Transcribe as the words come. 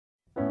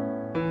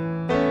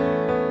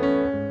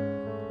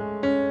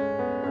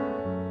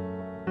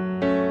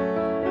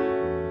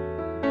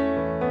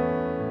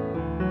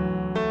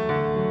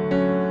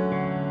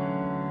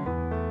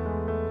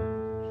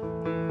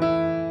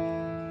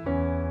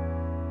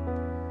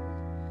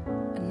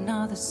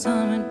Another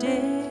summer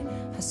day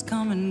has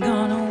come and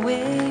gone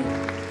away.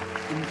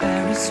 In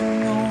Paris or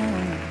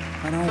Rome,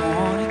 I don't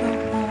wanna go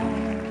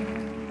home.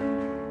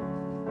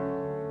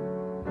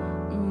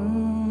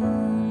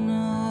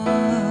 No.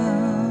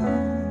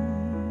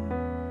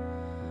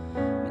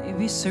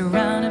 Maybe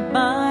surrounded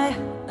by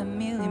a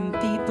million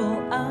people,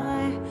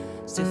 I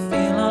still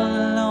feel all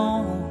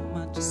alone.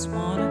 I just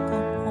wanna go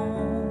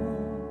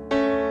home.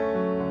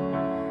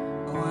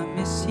 Oh, I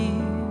miss you,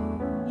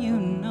 you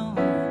know.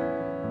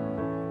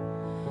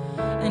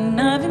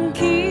 And I've been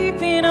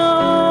keeping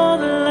all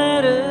the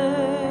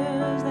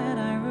letters that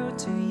I wrote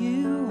to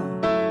you,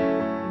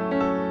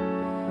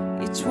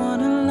 each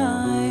one a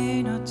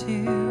line or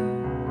two.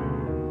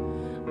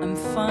 I'm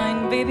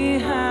fine, baby,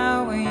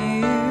 how are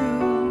you?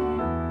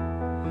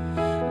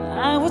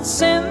 I would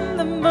send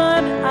them,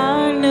 but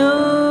I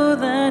know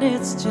that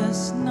it's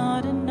just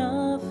not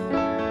enough.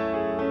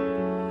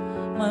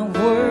 My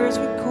words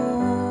were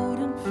cold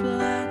and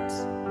flat,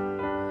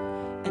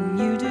 and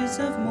you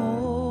deserve more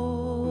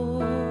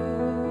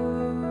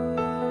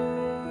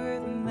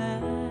than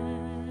that.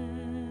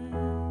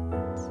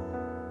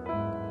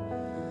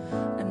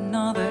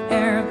 Another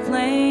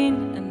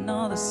airplane,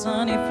 another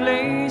sunny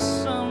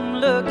place. I'm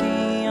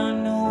lucky, I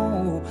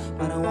know,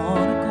 but I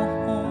wanna go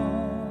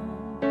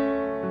home.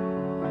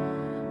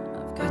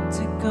 I've got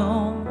to go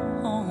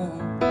home.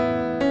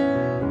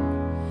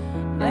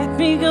 Let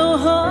me go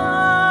home.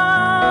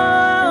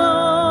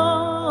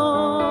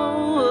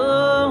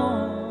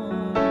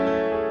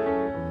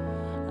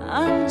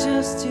 I'm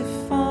just too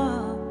far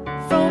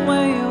from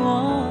where you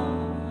are.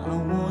 I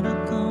wanna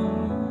go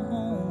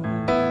home.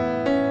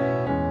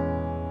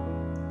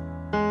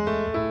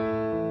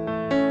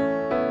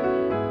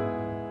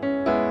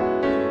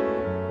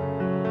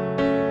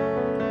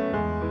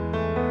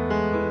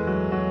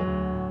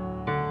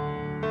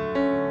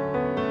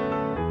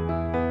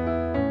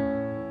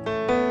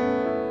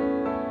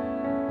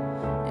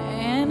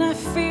 And I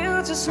feel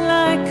just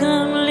like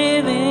I'm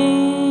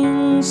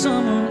living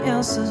someone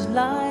else's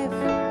life.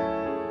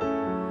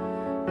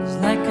 It's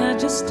like I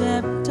just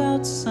stepped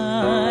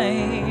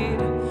outside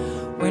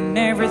when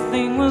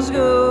everything was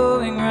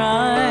going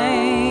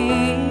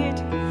right.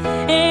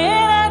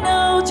 And I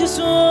know just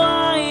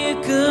why you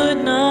could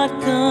not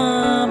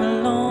come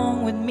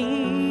along with me.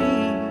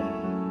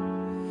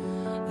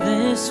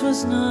 This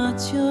was not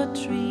your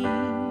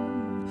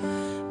dream,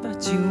 but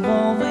you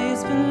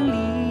always believed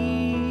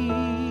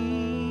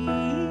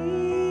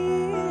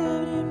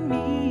in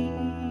me.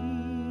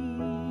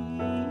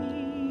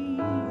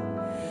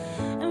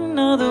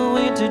 Another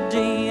winter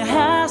day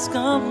has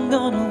come,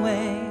 gone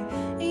away.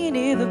 In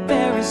either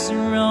Paris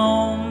or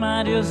Rome,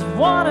 I just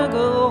wanna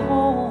go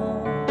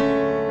home.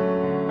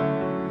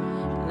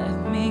 Let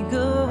me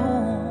go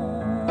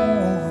home.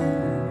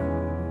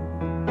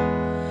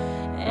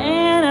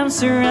 And I'm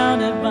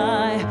surrounded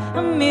by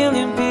a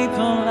million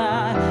people.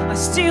 I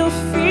still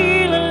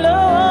feel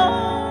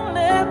alone.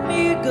 Let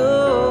me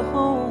go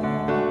home.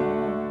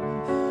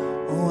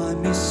 Oh, I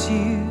miss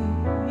you,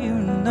 you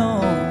know.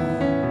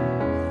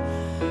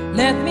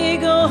 Let me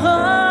go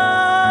home.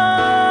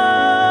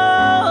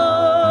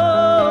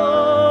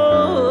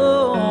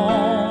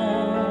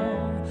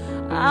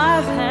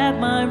 I've had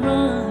my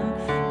run,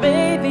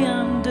 baby,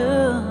 I'm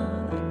done.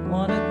 I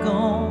wanna go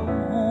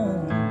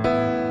home.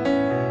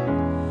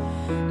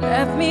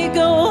 Let me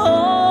go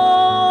home.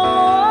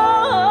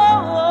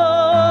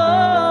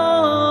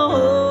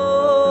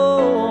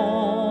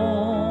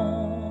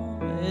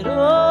 It'll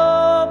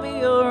all be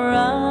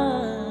alright.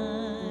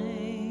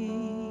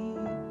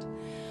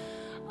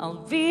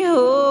 I'll be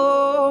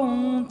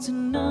home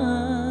tonight.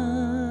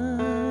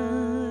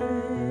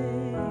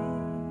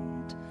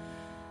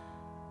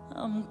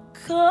 I'm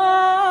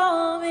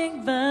coming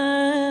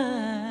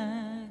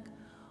back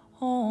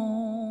home.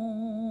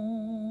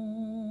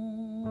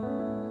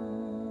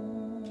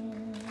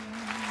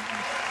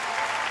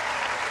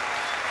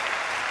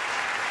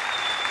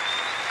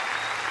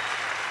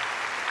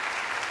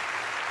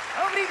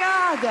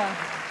 Obrigada!